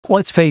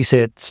Let's face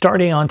it,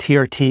 starting on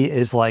TRT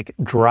is like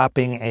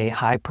dropping a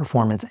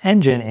high-performance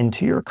engine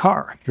into your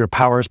car. Your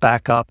power's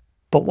back up,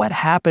 but what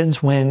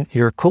happens when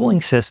your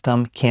cooling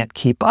system can't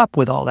keep up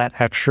with all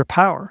that extra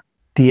power?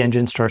 The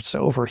engine starts to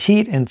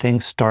overheat and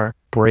things start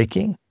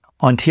breaking.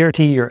 On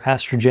TRT, your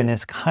estrogen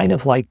is kind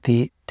of like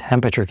the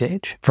temperature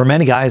gauge. For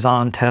many guys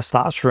on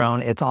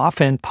testosterone, it's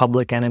often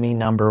public enemy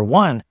number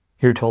one.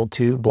 You're told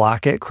to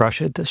block it,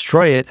 crush it,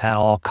 destroy it at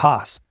all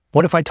costs.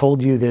 What if I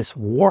told you this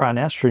war on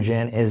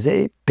estrogen is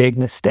a big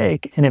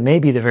mistake, and it may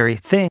be the very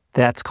thing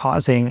that's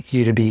causing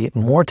you to be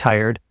more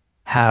tired,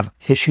 have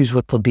issues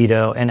with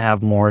libido, and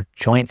have more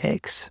joint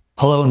aches?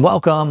 Hello and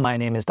welcome. My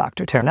name is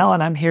Dr. Ternell,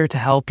 and I'm here to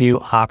help you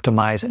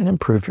optimize and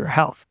improve your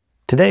health.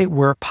 Today,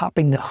 we're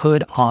popping the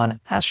hood on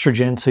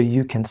estrogen so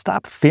you can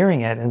stop fearing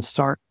it and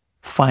start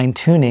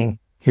fine-tuning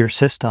your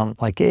system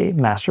like a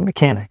master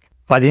mechanic.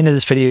 By the end of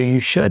this video, you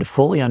should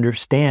fully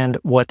understand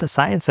what the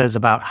science says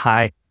about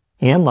high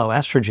and low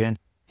estrogen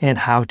and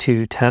how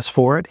to test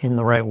for it in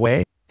the right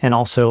way and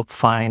also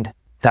find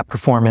that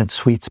performance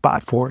sweet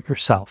spot for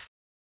yourself.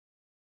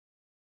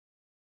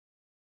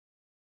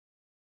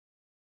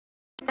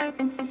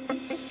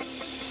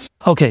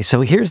 Okay,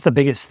 so here's the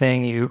biggest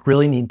thing you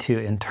really need to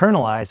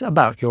internalize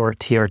about your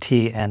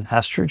TRT and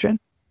estrogen.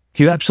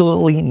 You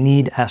absolutely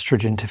need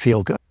estrogen to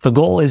feel good. The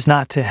goal is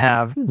not to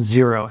have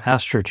zero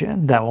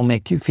estrogen. That will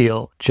make you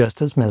feel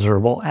just as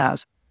miserable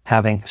as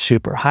having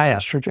super high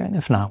estrogen,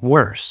 if not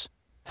worse.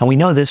 And we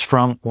know this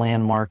from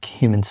landmark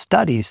human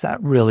studies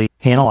that really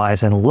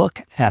analyze and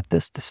look at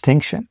this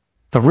distinction.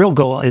 The real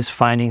goal is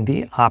finding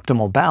the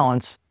optimal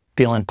balance.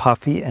 Feeling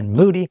puffy and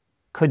moody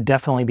could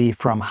definitely be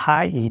from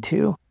high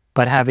E2,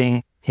 but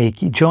having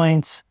achy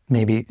joints,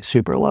 maybe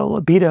super low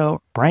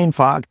libido, brain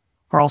fog,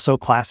 are also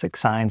classic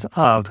signs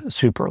of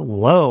super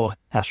low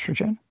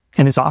estrogen.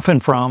 And it's often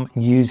from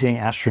using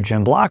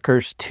estrogen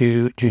blockers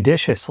too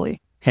judiciously,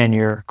 and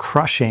you're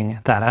crushing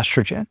that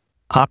estrogen.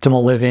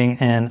 Optimal living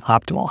and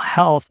optimal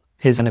health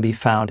is going to be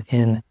found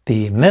in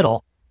the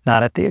middle,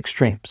 not at the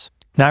extremes.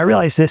 Now, I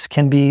realize this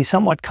can be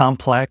somewhat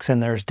complex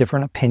and there's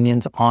different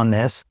opinions on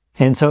this.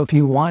 And so if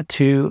you want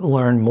to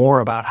learn more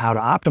about how to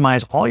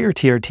optimize all your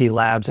TRT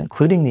labs,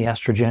 including the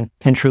estrogen,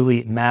 and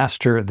truly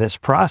master this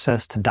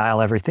process to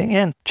dial everything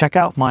in, check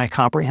out my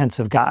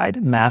comprehensive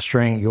guide,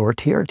 Mastering Your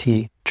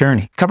TRT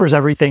Journey. It covers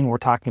everything we're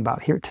talking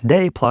about here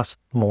today, plus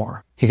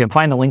more. You can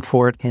find a link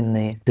for it in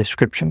the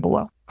description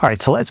below. All right,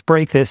 so let's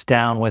break this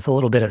down with a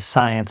little bit of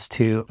science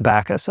to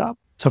back us up.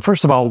 So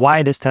first of all,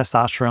 why does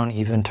testosterone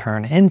even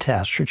turn into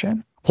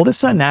estrogen? Well, this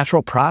is a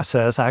natural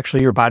process.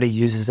 Actually, your body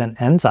uses an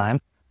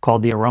enzyme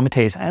called the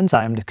aromatase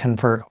enzyme to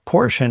convert a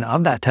portion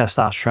of that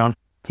testosterone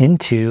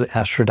into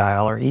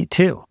estradiol or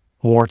E2.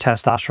 The more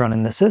testosterone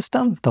in the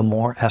system, the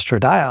more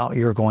estradiol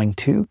you're going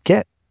to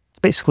get. It's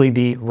basically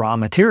the raw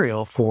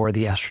material for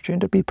the estrogen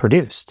to be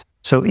produced.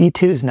 So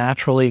E2 is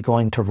naturally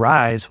going to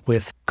rise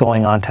with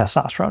going on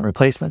testosterone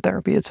replacement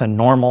therapy. It's a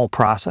normal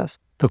process.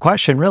 The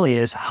question really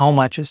is, how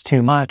much is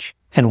too much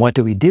and what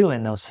do we do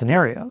in those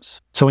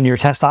scenarios? So when your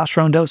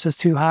testosterone dose is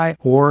too high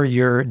or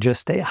you're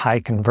just a high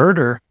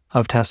converter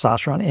of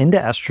testosterone into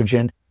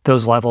estrogen,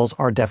 those levels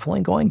are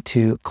definitely going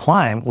to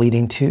climb,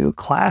 leading to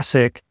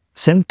classic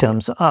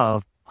symptoms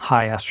of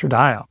high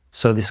estradiol.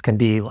 So this can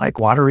be like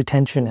water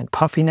retention and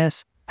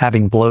puffiness,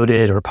 having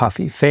bloated or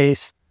puffy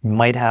face. You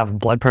might have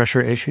blood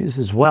pressure issues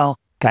as well.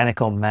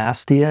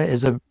 Gynecomastia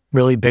is a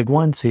really big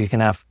one, so you can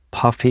have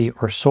puffy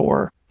or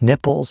sore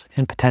nipples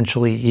and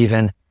potentially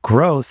even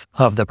growth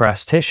of the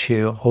breast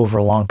tissue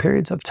over long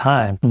periods of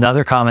time.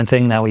 Another common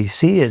thing that we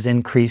see is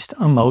increased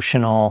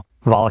emotional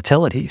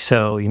volatility.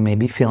 So you may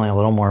be feeling a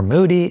little more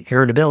moody,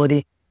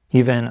 irritability,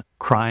 even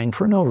crying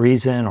for no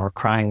reason or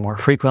crying more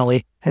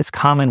frequently. It's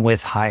common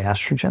with high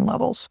estrogen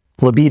levels.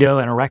 Libido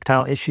and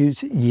erectile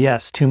issues,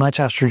 yes, too much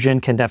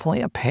estrogen can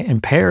definitely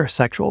impair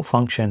sexual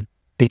function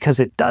because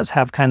it does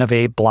have kind of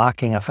a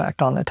blocking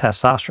effect on the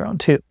testosterone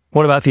too.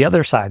 What about the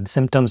other side,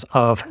 symptoms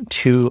of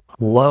too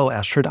low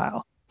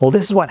estradiol? Well,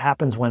 this is what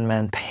happens when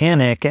men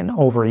panic and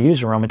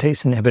overuse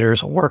aromatase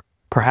inhibitors, or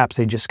perhaps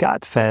they just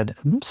got fed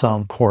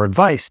some poor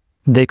advice.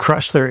 They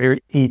crush their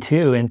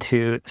E2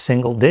 into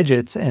single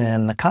digits,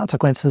 and the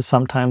consequences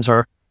sometimes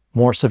are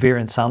more severe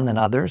in some than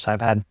others.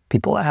 I've had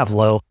people that have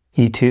low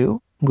E2.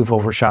 We've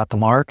overshot the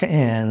mark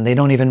and they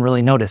don't even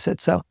really notice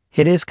it. So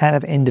it is kind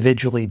of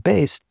individually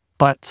based,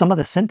 but some of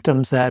the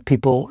symptoms that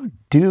people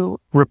do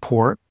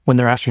report when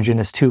their estrogen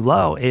is too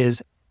low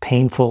is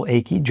painful,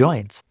 achy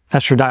joints.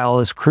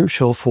 Estradiol is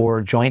crucial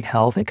for joint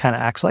health. It kind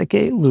of acts like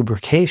a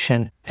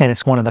lubrication, and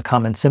it's one of the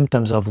common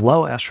symptoms of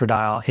low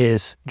estradiol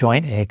is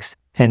joint aches.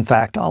 In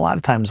fact, a lot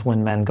of times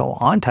when men go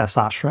on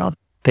testosterone,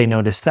 they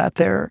notice that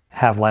they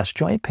have less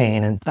joint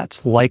pain, and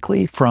that's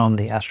likely from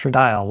the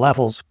estradiol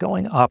levels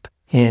going up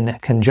in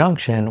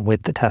conjunction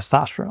with the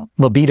testosterone.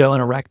 Libido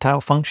and erectile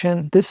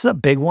function, this is a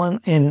big one,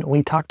 and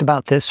we talked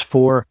about this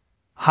for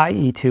high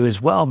E2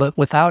 as well, but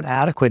without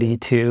adequate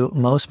E2,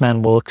 most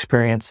men will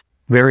experience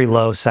very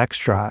low sex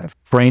drive.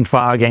 Brain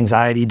fog,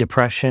 anxiety,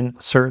 depression,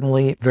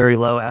 certainly very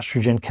low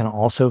estrogen can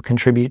also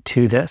contribute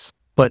to this.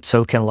 but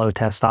so can low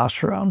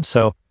testosterone.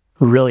 So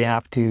we really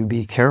have to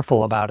be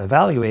careful about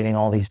evaluating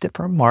all these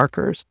different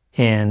markers.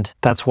 And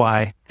that's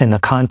why in the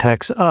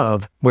context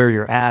of where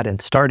you're at and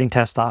starting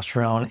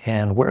testosterone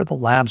and where the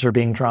labs are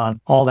being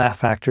drawn, all that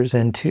factors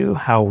into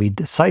how we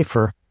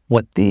decipher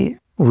what the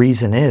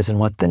reason is and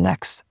what the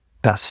next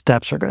best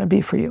steps are going to be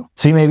for you.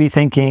 So you may be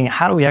thinking,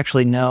 how do we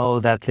actually know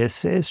that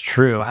this is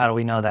true? How do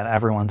we know that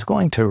everyone's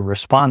going to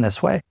respond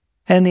this way?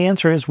 And the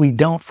answer is we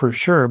don't for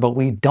sure, but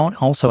we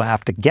don't also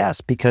have to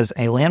guess, because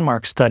a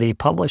landmark study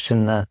published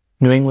in the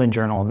New England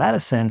Journal of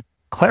Medicine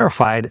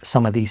clarified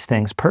some of these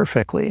things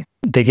perfectly.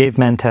 They gave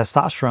men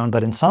testosterone,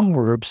 but in some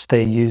groups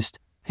they used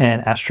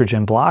an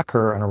estrogen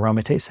blocker, an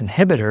aromatase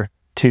inhibitor,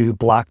 to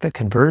block the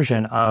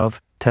conversion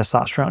of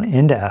testosterone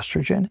into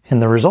estrogen.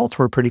 And the results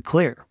were pretty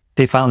clear.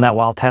 They found that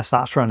while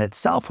testosterone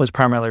itself was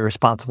primarily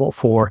responsible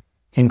for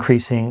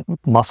increasing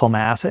muscle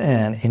mass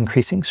and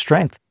increasing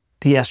strength,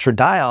 the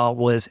estradiol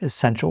was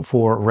essential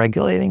for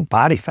regulating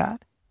body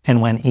fat.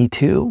 And when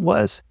E2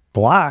 was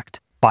blocked,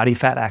 body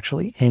fat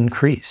actually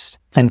increased.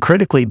 And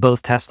critically,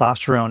 both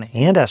testosterone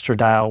and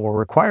estradiol were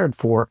required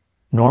for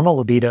normal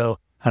libido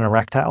and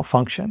erectile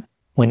function.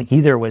 When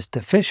either was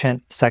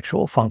deficient,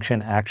 sexual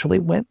function actually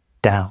went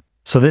down.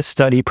 So this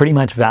study pretty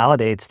much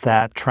validates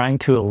that trying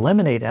to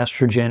eliminate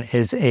estrogen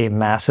is a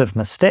massive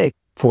mistake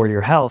for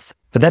your health,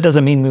 but that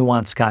doesn't mean we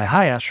want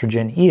sky-high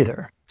estrogen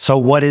either. So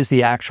what is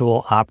the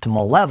actual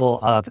optimal level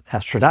of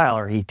estradiol,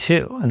 or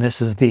E2? And this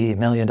is the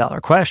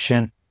million-dollar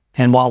question.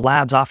 And while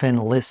labs often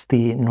list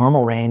the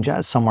normal range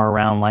as somewhere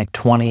around like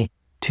 20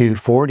 to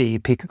 40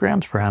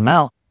 picograms per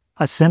ml,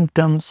 a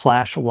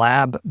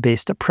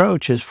symptom/lab-based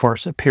approach is far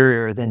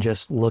superior than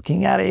just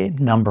looking at a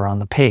number on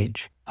the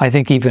page. I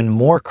think even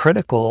more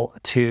critical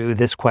to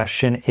this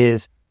question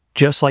is,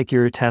 just like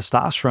your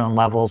testosterone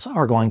levels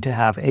are going to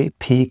have a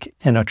peak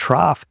and a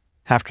trough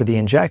after the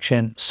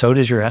injection, so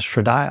does your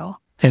estradiol.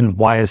 And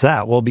why is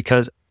that? Well,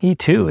 because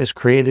E2 is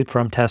created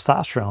from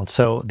testosterone.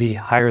 So the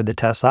higher the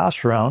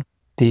testosterone,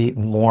 the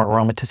more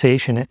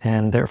aromatization,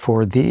 and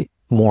therefore the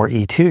more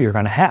E2 you're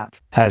going to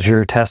have. As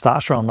your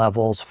testosterone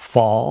levels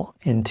fall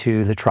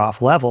into the trough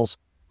levels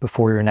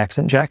before your next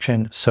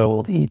injection, so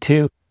will the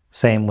E2,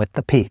 same with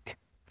the peak.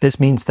 This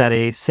means that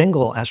a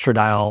single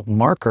estradiol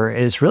marker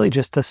is really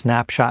just a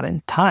snapshot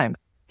in time.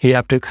 You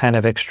have to kind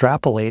of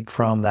extrapolate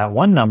from that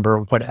one number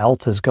what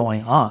else is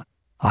going on.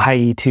 A high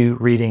E2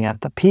 reading at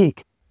the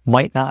peak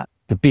might not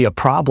be a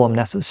problem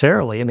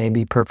necessarily. It may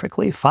be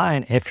perfectly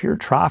fine if your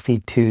trough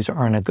E2s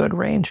are in a good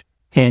range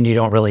and you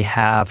don't really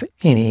have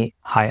any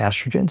high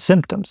estrogen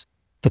symptoms.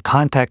 The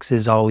context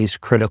is always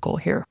critical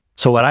here.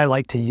 So what I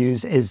like to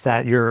use is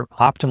that your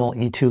optimal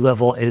E2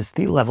 level is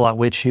the level at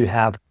which you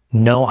have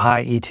no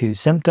high E2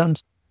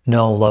 symptoms,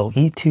 no low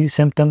E2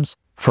 symptoms.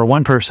 For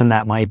one person,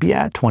 that might be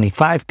at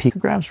 25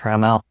 picograms per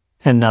ml,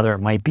 and another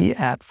might be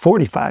at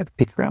 45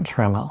 picograms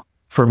per ml.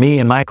 For me,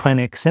 in my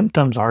clinic,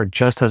 symptoms are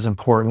just as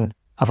important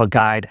of a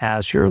guide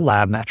as your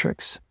lab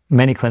metrics.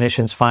 Many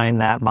clinicians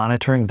find that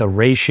monitoring the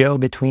ratio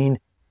between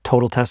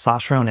total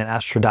testosterone and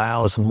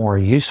estradiol is more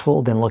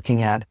useful than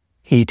looking at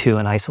E2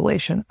 in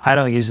isolation. I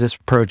don't use this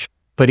approach,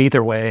 but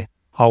either way,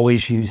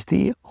 always use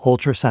the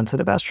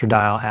ultra-sensitive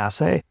estradiol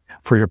assay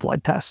for your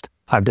blood test.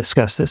 I've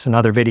discussed this in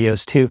other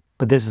videos too,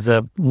 but this is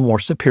a more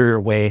superior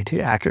way to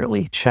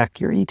accurately check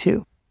your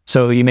E2.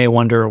 So you may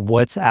wonder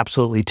what's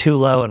absolutely too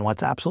low and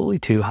what's absolutely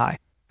too high.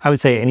 I would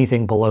say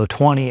anything below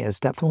 20 is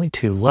definitely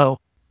too low.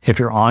 If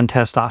you're on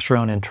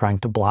testosterone and trying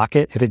to block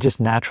it, if it just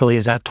naturally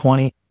is at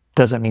 20,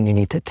 doesn't mean you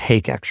need to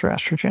take extra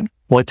estrogen.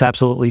 What's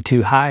absolutely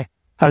too high?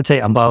 I would say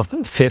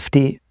above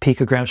 50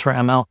 picograms per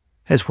ml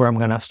is where I'm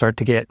going to start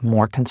to get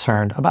more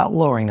concerned about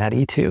lowering that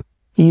E2,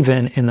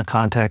 even in the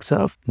context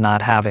of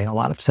not having a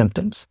lot of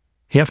symptoms.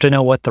 You have to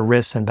know what the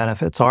risks and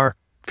benefits are.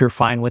 If you're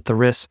fine with the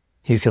risks,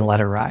 you can let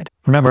it ride.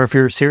 Remember, if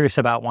you're serious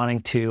about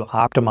wanting to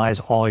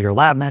optimize all your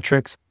lab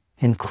metrics,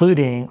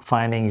 including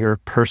finding your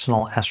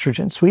personal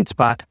estrogen sweet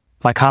spot,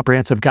 my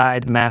comprehensive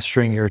guide,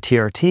 Mastering Your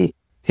TRT,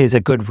 is a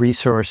good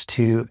resource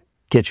to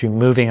get you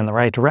moving in the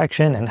right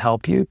direction and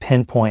help you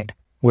pinpoint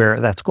where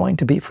that's going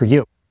to be for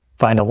you.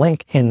 Find a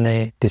link in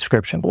the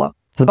description below.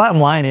 The bottom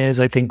line is,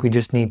 I think we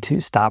just need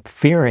to stop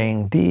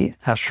fearing the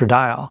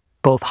estradiol.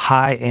 Both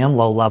high and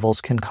low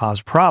levels can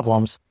cause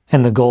problems,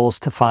 and the goal is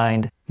to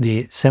find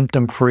the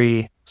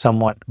symptom-free,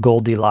 somewhat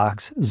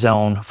Goldilocks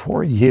zone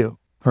for you.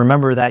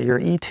 Remember that your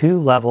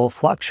E2 level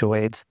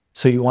fluctuates,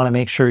 so you want to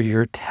make sure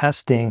you're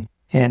testing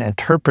and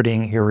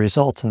interpreting your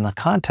results in the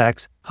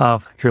context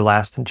of your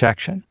last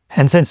injection.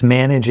 And since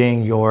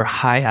managing your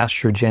high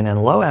estrogen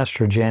and low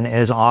estrogen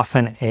is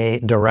often a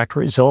direct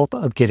result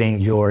of getting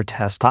your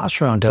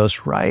testosterone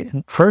dose right in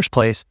the first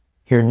place,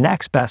 your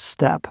next best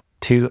step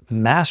to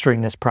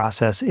mastering this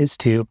process is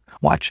to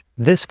watch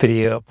this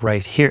video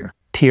right here,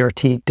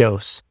 TRT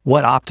dose,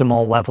 what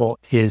optimal level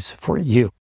is for you.